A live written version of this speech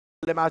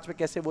Match में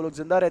कैसे वो लोग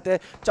जिंदा रहते हैं।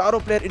 चारों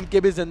प्लेयर इनके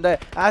भी जिंदा है।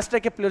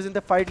 एस्ट्रेक के प्लेयर्स इनसे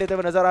फाइट लेते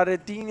हुए नजर आ रहे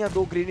हैं। 3 या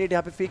 2 ग्रेनेड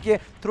यहाँ पे फेंकिए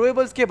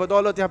थ्रोएबल्स के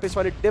बदौलत यहाँ पे इस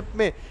वाले डिप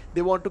में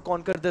they want to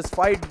conquer this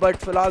fight, but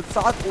फिलहाल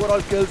 7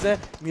 ओवरऑल किल्स हैं।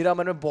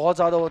 मीरामर में बहुत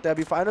ज्यादा होता है।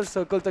 अभी फाइनल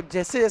सर्कल तक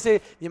जैसे जैसे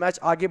ये मैच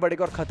आगे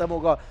बढ़ेगा और खत्म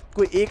होगा,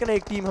 कोई एक ना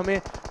एक टीम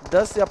हमें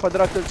 10 या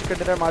 15 किल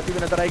चिकन डिनर मारती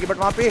हुई नजर आएगी। बट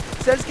वहां पे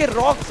सेल्स के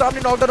रॉक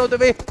सामने नॉकडाउन होते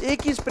हुए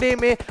एक ही स्प्रे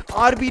में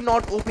आरबी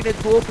नॉट ओपी ने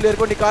 2 प्लेयर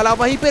को निकाला।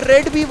 वहीं पे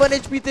रेड भी 1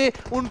 HP थे,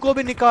 उनको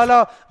भी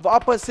निकाला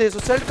वापस से। सो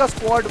सेल्ट का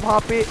स्क्वाड वहां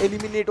पे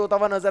एलिमिनेट होता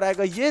हुआ नजर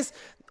आएगा। यस,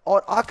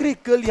 और आखिरी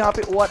किल यहाँ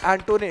पे ओआर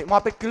एंटो ने वहां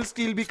पे किल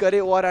स्टील भी करे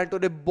ओआर एंटो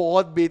ने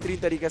बहुत बेहतरीन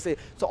तरीके से।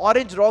 सो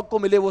ऑरेंज रॉक को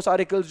मिले वो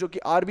सारे किल्स जो कि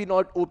आरबी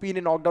नॉट ओपी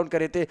ने नॉकडाउन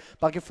करे थे।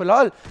 बाकी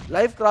फिलहाल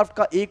लाइफ क्राफ्ट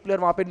का एक प्लेयर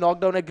वहां पे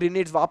नॉकडाउन है।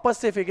 ग्रेनेड्स वापस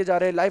से फेंके जा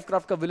रहे हैं। लाइफ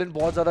क्राफ्ट का विलन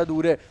बहुत ज्यादा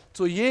दूर है।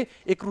 सो ये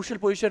एक क्रूशियल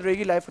पोजीशन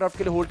रहेगी लाइफ क्राफ्ट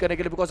के लिए होल्ड करने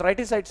के लिए, बिकॉज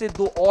राइट साइड से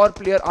 2 और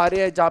प्लेयर आ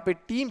रहे हैं जहां पे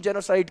टीम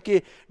जेनोसाइड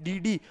के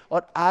डीडी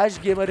और एश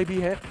गेमर भी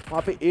है।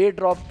 वहां पे एयर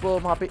ड्रॉप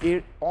वहां पे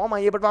एयर ऑम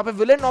आई है, बट वहां पे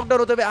विलन नॉकडाउन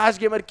होते हुए एश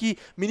गेमर की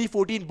मिनी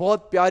 14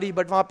 बहुत प्यारी।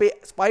 बट वहां पे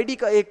स्पाइडी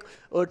का एक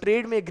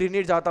ट्रेड में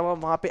ग्रेनेड जाता हुआ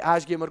वहां पे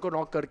एश गेमर को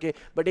नॉक करके,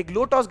 बट एक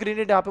लो टॉस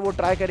ग्रेनेड यहाँ पे वो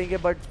ट्राई करेंगे।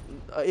 बट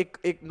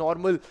एक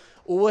नॉर्मल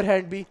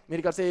ओवरहैंड भी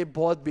मेरे ख्याल से ये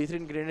बहुत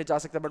बेहतरीन ग्रेनेड जा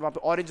सकता है। बट वहां पे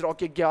ऑरेंज रॉक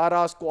के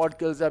 11 स्क्वाड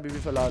किल्स है अभी भी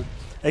फिलहाल।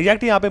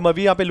 एग्जैक्टली यहाँ पे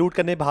मवी यहाँ पे लूट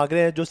करने भाग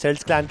रहे हैं जो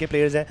सेल्स क्लैन के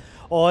प्लेयर्स हैं,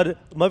 और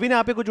मवी ने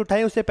यहाँ पे कुछ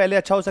उठाए उससे पहले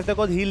अच्छा हो सकता है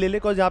बिकॉज हील ले ले,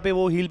 बिकॉज यहाँ पे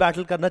वो हील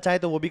बैटल करना चाहे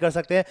तो वो भी कर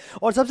सकते हैं।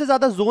 और सबसे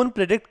ज़्यादा जोन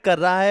प्रेडिक्ट कर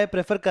रहा है,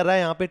 प्रेफर कर रहा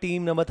है यहाँ पे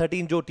टीम नंबर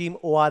 13 जो टीम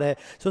ओआर है।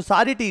 सो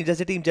सारी टीम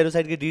जैसे टीम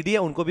जेनोसाइड की डीडी है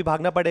उनको भी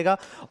भागना पड़ेगा,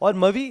 और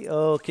मवी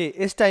के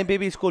इस टाइम पे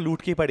भी इसको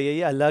लूट की पड़ी है।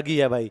 ये अलग ही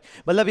है भाई,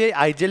 मतलब ये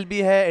आईजेल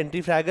भी है,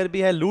 एंट्री फ्रैगर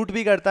भी है, लूट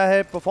भी करता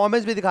है,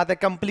 परफॉर्मेंस भी दिखाता है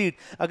कंप्लीट।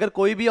 अगर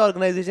कोई भी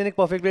ऑर्गेनाइजेशन एक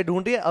परफेक्ट वे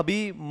ढूंढ रही है अभी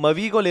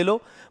मवी को ले लो।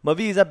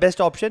 मवी is a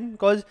best option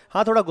because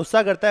हाँ थोड़ा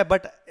गुस्सा करता है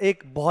बट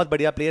एक बहुत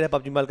बढ़िया प्लेयर है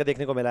पबजी मोबाइल का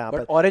देखने को मिला यहाँ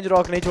पर। ऑरेंज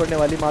रॉक नहीं छोड़ने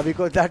वाली मावी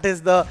को, that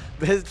is the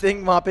best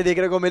thing वहां पे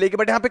देखने को मिलेगी।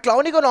 बट यहाँ पे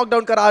क्लाउनी को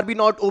नॉकडाउन करा आरबी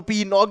नॉट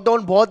ओपी,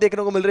 नॉकडाउन बहुत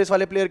देखने को मिल रहे हैं इस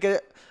वाले प्लेयर के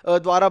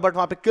द्वारा। बट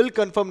वहां पे किल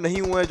कंफर्म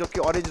नहीं हुए हैं जो कि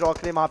ऑरेंज रॉक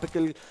ने वहां पे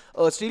किल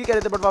स्टील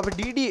करे थे। बट वहां पे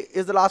DD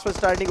is the last one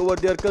standing over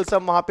there किल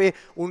सम, वहां पे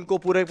उनको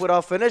पूरा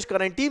फिनिश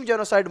करें। टीम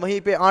जेनोसाइड वहीं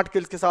पे 8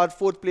 किल्स के साथ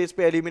 4th प्लेस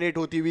पे एलिमिनेट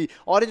होती हुई।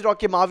 ऑरेंज रॉक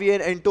के मावी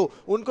एंड एंटो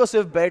उनको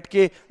सिर्फ बैठ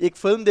के एक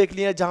फिल्म देख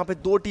ली है जहां पे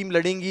 2 टीम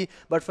लड़ेंगी।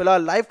 बट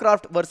फिलहाल life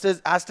craft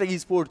versus asterisk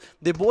sports,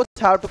 they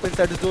both have to play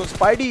inside the zone.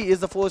 Spidey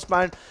is the first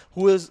man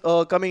who is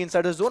coming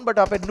inside the zone, but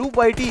यहाँ पे नूब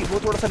वाइटी वो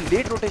थोड़ा सा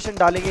लेट रोटेशन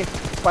डालेंगे।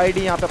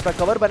 स्पाइडी यहाँ पे अपना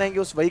कवर बनाएंगे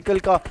उस व्हीकल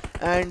का,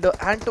 एंड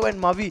एंटो एंड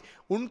मावी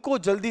उनको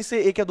जल्दी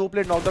से 1 या 2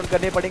 प्लेयर नॉकडाउन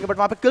करने पड़ेंगे। बट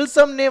वहां पे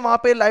किलसम ने वहां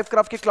पे लाइफ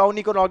क्राफ्ट के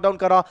क्लाउनी को नॉकडाउन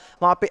करा,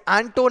 वहां पे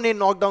एंटो ने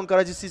नॉकडाउन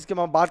करा जिस चीज की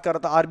मैं बात कर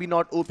रहा था आरबी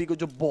नॉट ओपी को,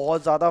 जो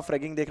बहुत ज्यादा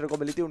फ्रैगिंग देखने को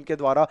मिली थी उनके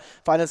द्वारा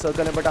फाइनल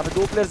सर्कल में। बट यहाँ पे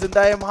 2 प्लेयर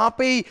जिंदा है। वहां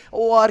पे ही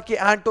ओआर के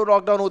एंटो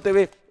नॉकडाउन होते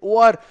हुए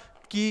ओआर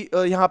कि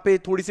यहाँ पे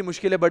थोड़ी सी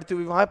मुश्किलें बढ़ती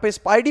हुई। वहां पे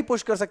स्पाइडी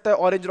पुश कर सकता है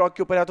ऑरेंज रॉक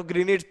के ऊपर, या तो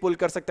ग्रेनेड्स पुल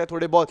कर सकता है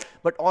थोड़े बहुत।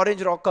 बट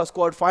ऑरेंज रॉक का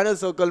स्क्वाड फाइनल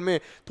सर्कल में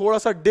थोड़ा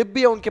सा डिप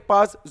भी है उनके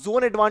पास,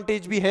 जोन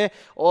एडवांटेज भी है,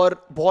 और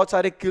बहुत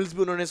सारे किल्स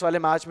भी उन्होंने इस वाले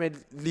मैच में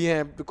लिए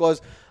हैं।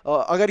 बिकॉज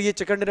अगर ये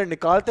चिकन डिनर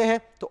निकालते हैं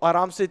तो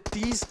आराम से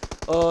 30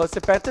 से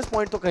 35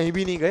 पॉइंट तो कहीं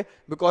भी नहीं गए,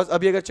 बिकॉज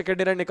अभी अगर चिकन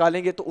डिनर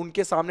निकालेंगे तो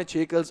उनके सामने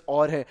 6 किल्स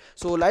और है।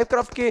 सो लाइफ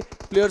क्राफ्ट के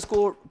प्लेयर्स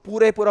को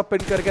पूरा पिन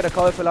करके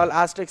रखा हुआ है फिलहाल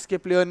एस्ट्रेक्स के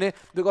प्लेयर ने,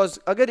 बिकॉज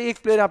अगर एक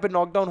प्लेयर यहाँ पे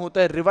नॉकडाउन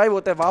होता है, रिवाइव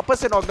होता है, वापस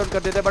से नॉकडाउन कर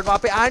देते हैं। बट वहां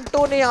पे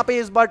एंटो ने यहाँ पे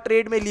इस बार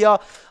ट्रेड में लिया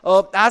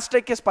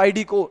एस्ट्रेक के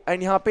स्पाइडी को,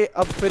 एंड यहाँ पे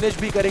अब फिनिश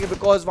भी करेंगे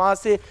बिकॉज वहां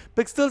से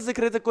पिक्सल्स दिख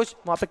रहे थे कुछ।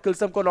 वहां पे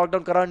किलसम को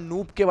नॉकडाउन करा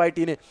नूब के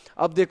वाइटी ने।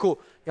 अब देखो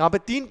यहाँ पे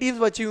 3 टीम्स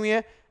बची हुई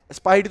हैं,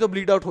 स्पाइडी तो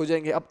ब्लीड आउट हो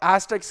जाएंगे। अब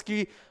एस्ट्रेक्स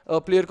की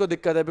प्लेयर को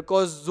दिक्कत है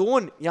बिकॉज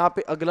जोन यहाँ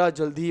पे अगला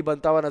जल्दी ही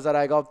बनता हुआ नजर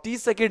आएगा। अब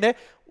 30 सेकेंड है,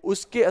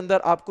 उसके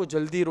अंदर आपको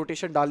जल्दी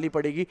रोटेशन डालनी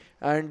पड़ेगी,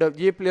 एंड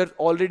ये प्लेयर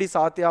ऑलरेडी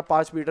 7 या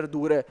 5 मीटर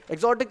दूर है।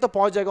 एक्सोटिक तो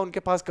पहुंच जाएगा, उनके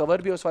पास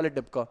कवर भी है उस वाले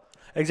डिप का।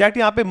 एग्जैक्टली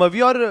यहाँ पे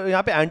मवी और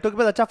यहाँ पे एंटो के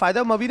पास अच्छा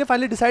फायदा है। मवी ने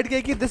फाइनली डिसाइड किया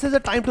कि this is a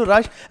time to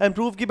rush and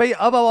prove कि भाई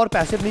अब और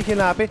पैसिव नहीं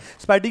खेलना। यहाँ पे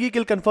स्पाइडी की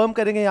किल कंफर्म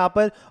करेंगे यहाँ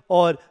पर,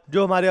 और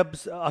जो हमारे अब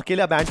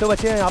अकेले अब एंटो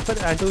बचे हैं यहाँ पर,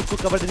 एंटो उसको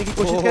कवर देने की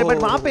कोशिश करें। बट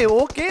वहाँ पे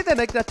ओके थे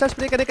ना, एक अच्छा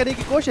स्प्रे करने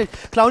की कोशिश।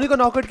 क्लाउनी को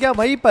नॉकआउट किया,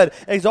 वहीं पर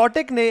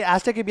एक्सोटिक ने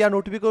एस्ट्रेक के बियान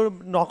ओटीपी को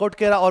नॉकआउट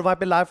किया, और वहाँ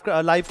पे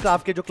लाइफ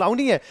क्राफ्ट के जो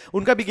क्लाउनी है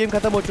उनका भी गेम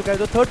खत्म हो चुका है।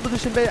 तो 3rd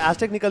पोजीशन पे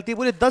एस्ट्रेक निकलती है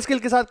पूरे 10 किल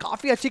के साथ,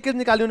 काफी अच्छी किल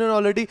निकाली उन्होंने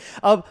ऑलरेडी।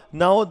 अब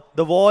now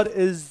the war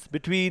is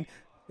between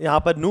यहाँ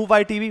पर नू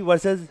वाई टीवी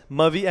वर्सेस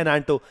मवी एंड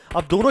एंटो।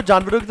 अब दोनों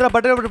जानवरों की तरह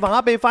बढ़ रहे हैं, बट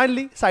वहां पे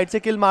फाइनली साइड से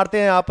किल मारते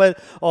हैं यहाँ पर।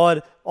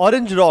 और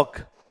ऑरेंज रॉक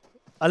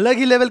अलग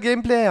ही लेवल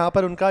गेम प्ले है यहाँ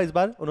पर उनका, इस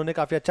बार उन्होंने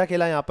काफी अच्छा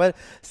खेला। यहाँ पर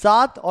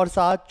 7 और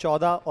 7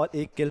 14 और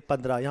 1 किल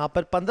 15, यहाँ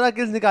पर 15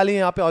 किल्स निकाली है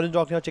यहाँ पे ऑरेंज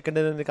रॉक ने, चिकन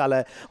डिनर निकाला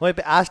है। वहीं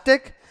पे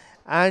asterisk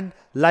and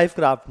life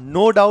craft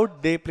no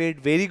doubt they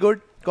played very good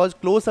because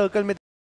close circle में